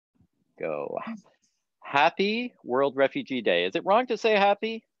go. Happy World Refugee Day. Is it wrong to say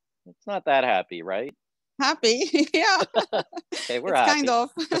happy? It's not that happy, right? Happy, yeah. Okay, we're It's happy. kind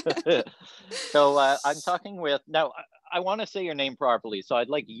of. So I'm talking with, now I want to say your name properly. So I'd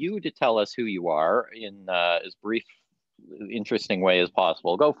like you to tell us who you are in as brief, interesting way as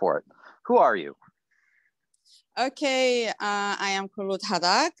possible. Go for it. Who are you? Okay, I am Khuloud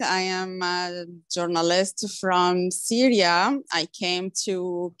Hadaq. I am a journalist from Syria. I came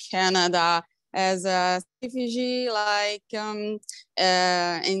to Canada as a refugee in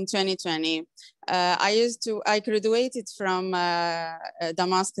 2020. I graduated from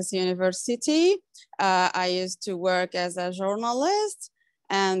Damascus University. I used to work as a journalist,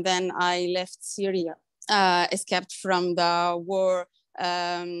 and then I left Syria, escaped from the war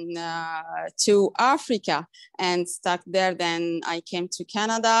to Africa and stuck there. Then I came to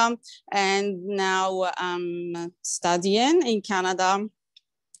Canada, and now I'm studying in Canada,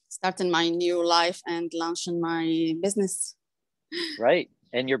 starting my new life and launching my business. Right.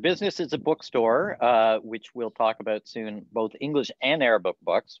 And your business is a bookstore, which we'll talk about soon, both English and Arabic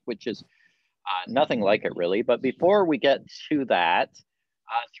books, which is nothing like it really. But before we get to that,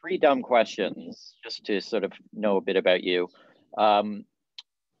 three dumb questions just to sort of know a bit about you.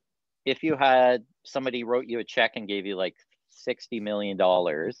 If you had somebody wrote you a check and gave you like $60 million,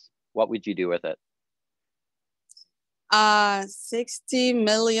 what would you do with it? $60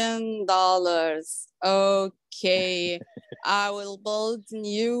 million. Okay. I will build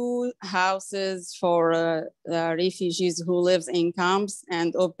new houses for refugees who live in camps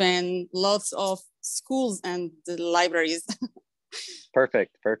and open lots of schools and libraries.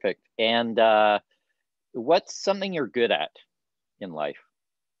 Perfect. And what's something you're good at in life?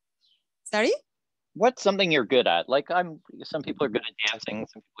 Sorry? What's something you're good at? Like some people are good at dancing,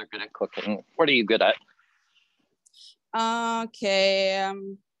 some people are good at cooking. What are you good at? Okay.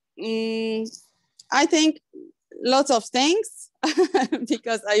 I think lots of things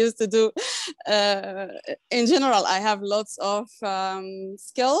because I used to do, in general, I have lots of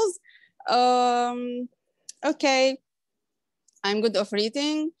skills. Okay. I'm good at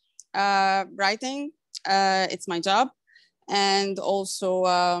reading, writing. It's my job. And also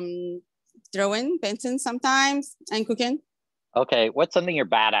drawing, painting sometimes, and cooking. Okay. What's something you're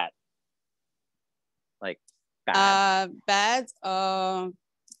bad at? Like bad?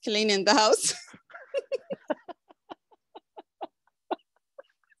 Cleaning the house.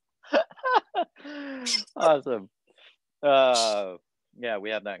 Awesome. Yeah, we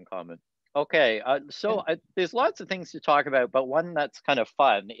have that in common. Okay, so there's lots of things to talk about, but one that's kind of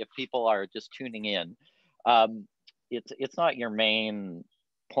fun if people are just tuning in. It's not your main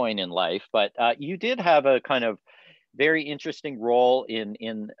point in life, but you did have a kind of very interesting role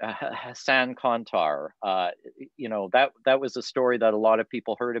in Hassan Kontar. You know, that was a story that a lot of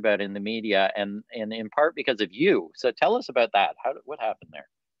people heard about in the media, and in part because of you. So tell us about that. What happened there?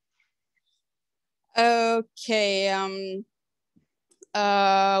 Okay.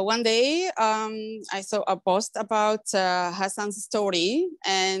 One day, I saw a post about Hassan's story,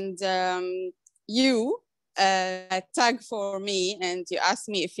 and you tag for me, and you asked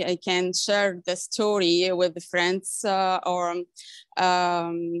me if I can share the story with friends or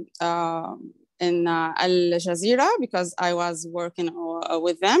in Al Jazeera, because I was working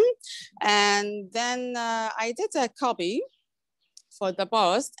with them. And then I did a copy for the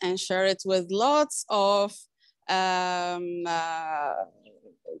post and share it with lots of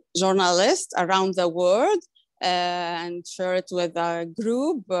journalists around the world, and share it with a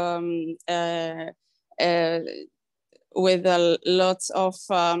group with lots of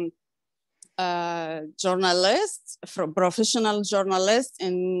journalists, professional journalists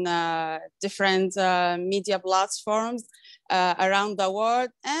in different media platforms around the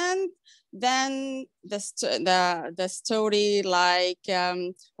world. And then the story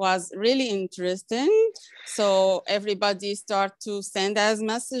was really interesting. So everybody start to send us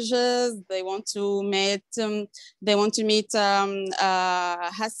messages. They want to meet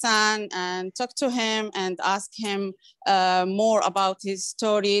Hassan and talk to him and ask him more about his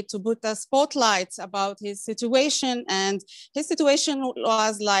story, to put a spotlight about his situation. And his situation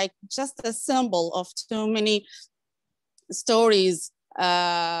was like just a symbol of too many stories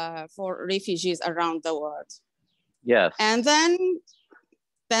for refugees around the world. Yes. And then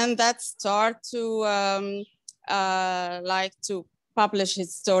that start to to publish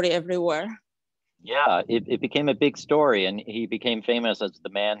his story everywhere. Yeah, it became a big story, and he became famous as the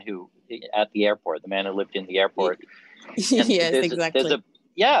man who the man who lived in the airport. Yes, exactly.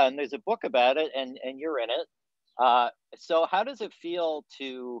 And there's a book about it, and you're in it. So how does it feel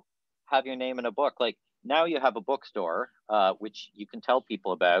to have your name in a book? Like, now you have a bookstore, which you can tell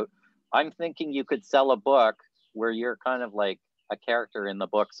people about. I'm thinking you could sell a book where you're kind of like a character in the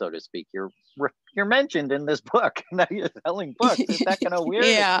book, so to speak. You're mentioned in this book. Now you're selling books. Is that kind of weird?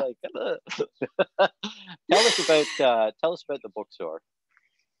 Yeah. It's like tell us about the bookstore.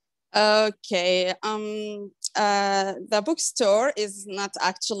 Okay. The bookstore is not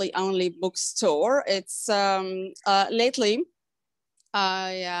actually only bookstore. It's lately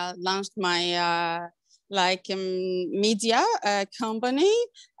I launched my media company,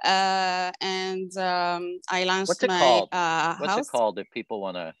 and I launched What's it my called? What's it house. called if people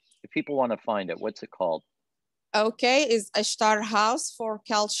wanna find it? What's it called? Okay, is Ishtar House for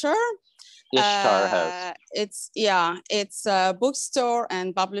Culture. Ishtar House. It's a bookstore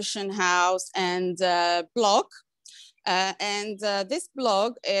and publishing house and blog. And this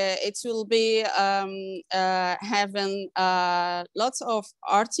blog, it will be having lots of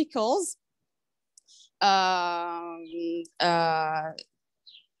articles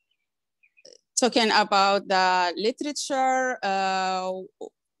talking about the literature,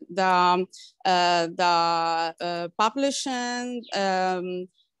 the publishing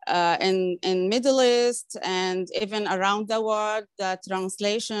in Middle East and even around the world, the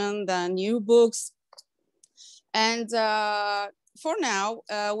translation, the new books. And for now,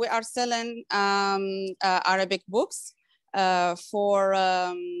 we are selling Arabic books for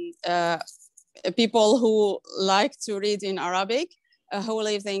people who like to read in Arabic, who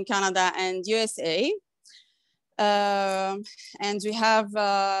live in Canada and USA. And we have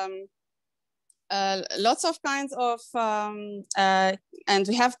lots of kinds of, and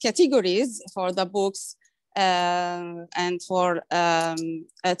we have categories for the books and for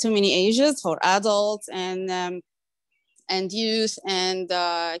too many ages, for adults and youth and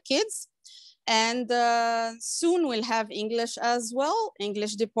kids. And soon we'll have English as well,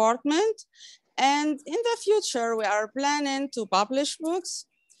 English department. And in the future, we are planning to publish books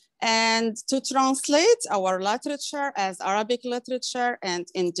and to translate our literature as Arabic literature and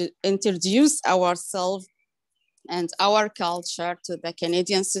introduce ourselves and our culture to the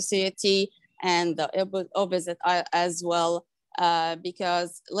Canadian society and the opposite as well,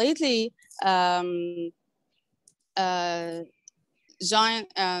 because lately lots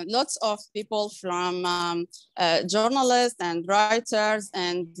of people from journalists and writers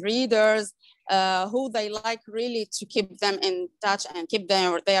and readers who they like really to keep them in touch and keep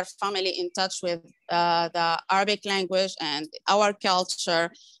their family in touch with the Arabic language and our culture,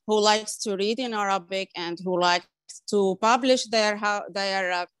 who likes to read in Arabic and who likes to publish their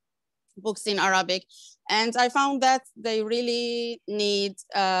books in Arabic. And I found that they really need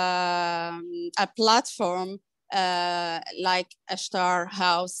a platform like Ishtar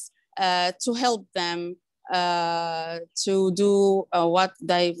House to help them to do what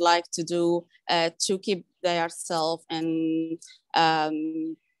they like to do, to keep themselves in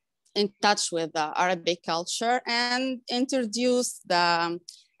touch with the Arabic culture and introduce the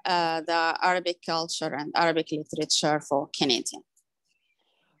Arabic culture and Arabic literature for Canadians.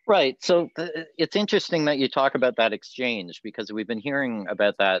 Right. So it's interesting that you talk about that exchange, because we've been hearing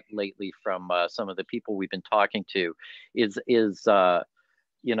about that lately from some of the people we've been talking to.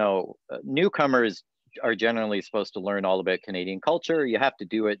 Newcomers are generally supposed to learn all about Canadian culture. You have to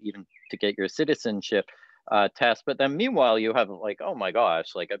do it even to get your citizenship test. But then meanwhile, you have like, oh my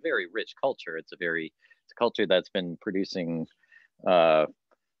gosh, like a very rich culture. It's a culture that's been producing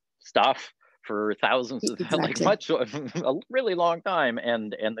stuff for thousands of a really long time,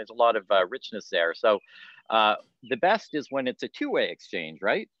 and there's a lot of richness there. So the best is when it's a two-way exchange,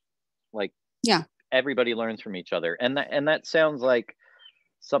 right? Like, yeah, everybody learns from each other, and that sounds like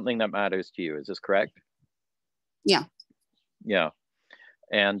something that matters to you. Is this correct? Yeah.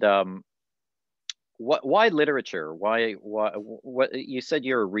 And why literature? Why what you said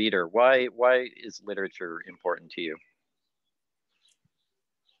you're a reader? Why is literature important to you?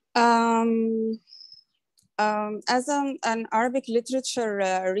 As an Arabic literature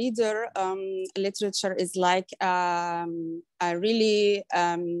reader, literature is like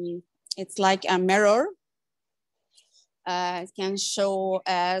it's like a mirror. It can show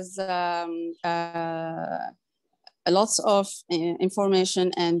as lots of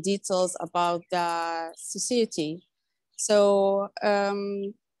information and details about the society. So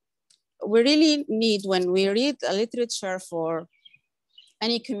we really need, when we read a literature for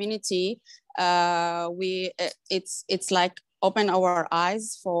any community, it's like open our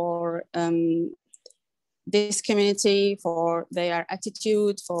eyes for this community, for their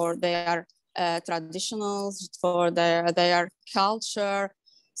attitude, for their traditionals, for their culture.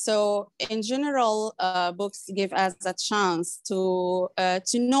 So in general, books give us a chance to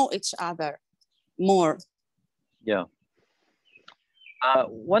know each other more. Yeah.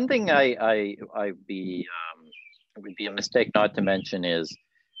 One thing it would be a mistake not to mention is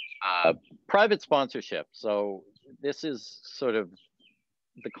private sponsorship. So this is sort of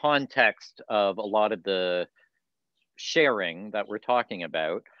the context of a lot of the sharing that we're talking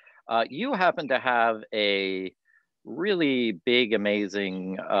about. You happen to have a really big,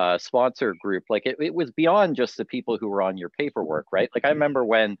 amazing sponsor group. Like it was beyond just the people who were on your paperwork, right? Like I remember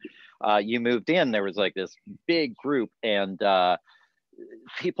when you moved in, there was like this big group, and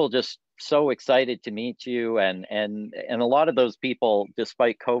people just so excited to meet you, and a lot of those people,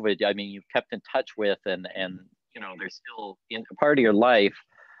 despite COVID, I mean, you've kept in touch with, and you know, they're still in a part of your life,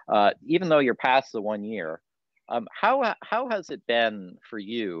 even though you're past the 1 year. How has it been for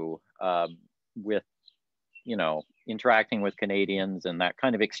you with, you know, interacting with Canadians and that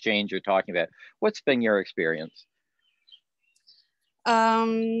kind of exchange you're talking about? What's been your experience?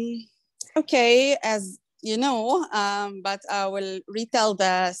 Okay, as you know, but I will retell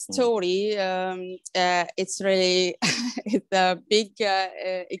the story. It's really it's a big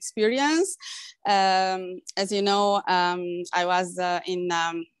experience. As you know, I was in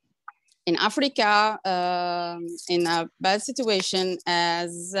Africa in a bad situation,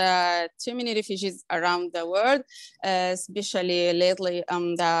 as too many refugees around the world, especially lately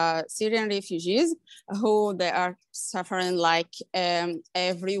the Syrian refugees, who they are suffering like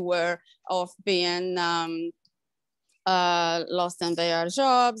everywhere of being lost in their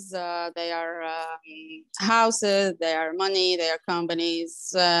jobs, their houses, their money, their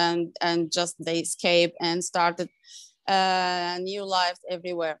companies, and just they escape and started a new life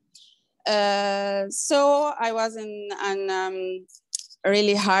everywhere. So I was in a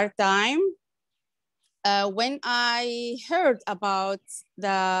really hard time when I heard about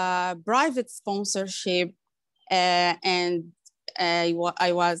the private sponsorship, and I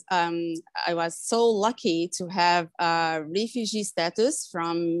was so lucky to have a refugee status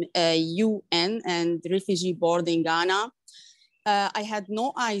from UN and refugee board in Ghana. I had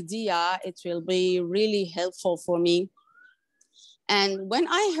no idea it will be really helpful for me. And when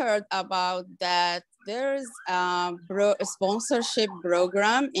I heard about that, there's a sponsorship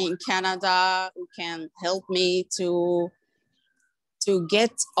program in Canada who can help me to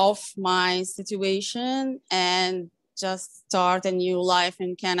get off my situation and just start a new life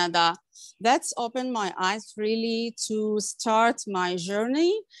in Canada. That's opened my eyes really to start my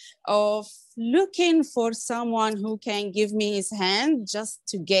journey of looking for someone who can give me his hand just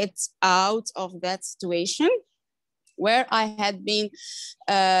to get out of that situation where I had been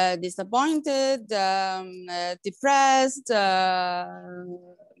disappointed, depressed,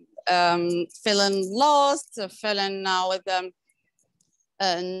 feeling lost, feeling now with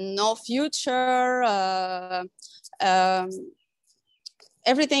no future.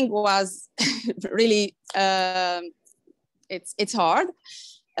 Everything was really, it's hard.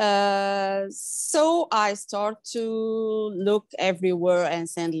 So I start to look everywhere and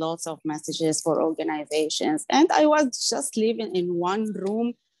send lots of messages for organizations. And I was just living in one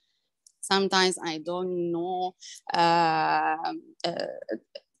room. Sometimes I don't know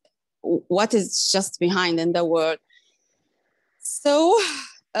what is just behind in the world. So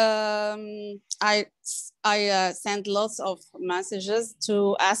I sent lots of messages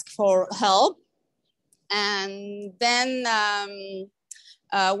to ask for help. And then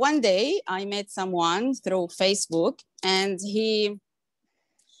one day I met someone through Facebook, and he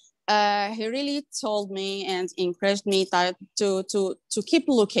really told me and encouraged me to keep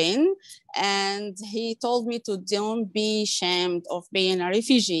looking. And he told me to don't be ashamed of being a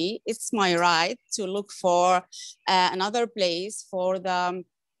refugee. It's my right to look for another place for the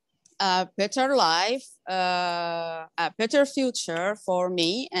better life, a better future for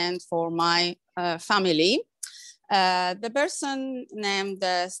me and for my family. The person named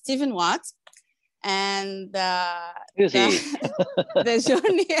Stephen Watt, and the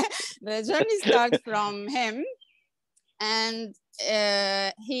journey starts from him, and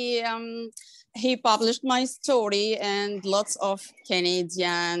he published my story, and lots of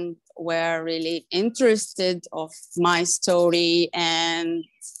Canadians were really interested of my story and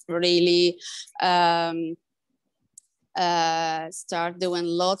really start doing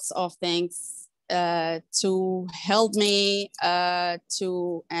lots of things to help me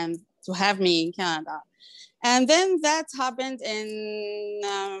to have me in Canada. And then that happened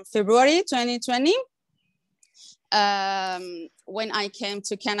in February 2020. When I came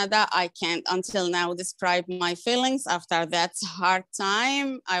to Canada, I can't until now describe my feelings after that hard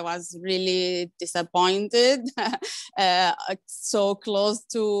time. I was really disappointed, so close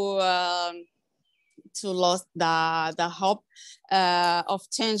to lose the hope of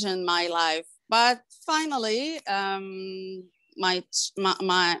changing my life. But finally,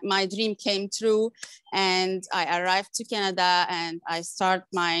 my dream came true, and I arrived to Canada and I start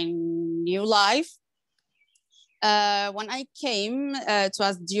my new life. When I came, it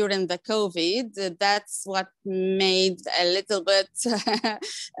was during the COVID. That's what made a little bit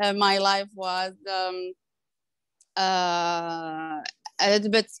my life was a little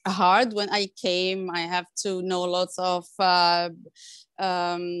bit hard. When I came, I have to know lots of I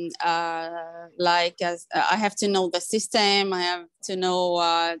have to know the system. I have to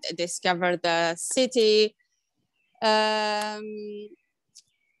know discover the city.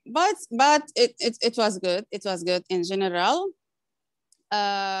 But it was good. It was good in general.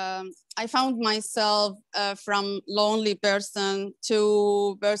 I found myself from lonely person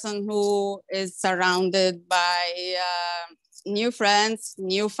to person who is surrounded by new friends,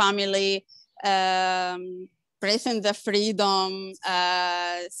 new family, breathing the freedom,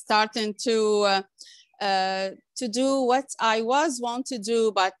 starting to do what I want to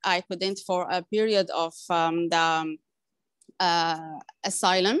do, but I couldn't for a period of the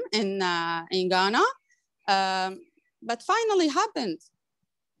asylum in Ghana, but finally happened.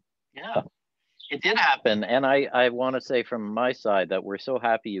 Yeah, it did happen. And I want to say from my side that we're so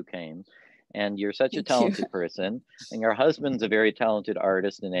happy you came. And you're such a talented person. And your husband's a very talented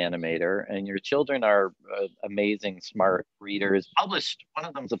artist and animator. And your children are amazing, smart readers. Published, one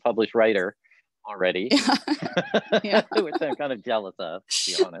of them's a published writer already. Yeah. Which I'm kind of jealous of,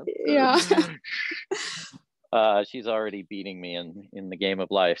 to be honest. Yeah. She's already beating me in the game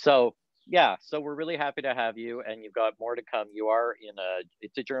of life. So yeah, so we're really happy to have you, and you've got more to come. You are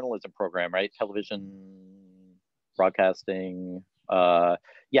it's a journalism program, right? Television, broadcasting.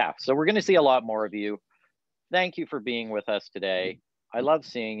 Yeah, so we're going to see a lot more of you. Thank you for being with us today. I love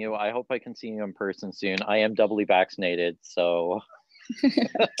seeing you. I hope I can see you in person soon. I am doubly vaccinated, so.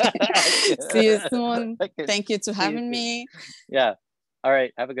 See you soon. Thank you for having me. Yeah. All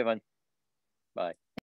right. Have a good one. Bye.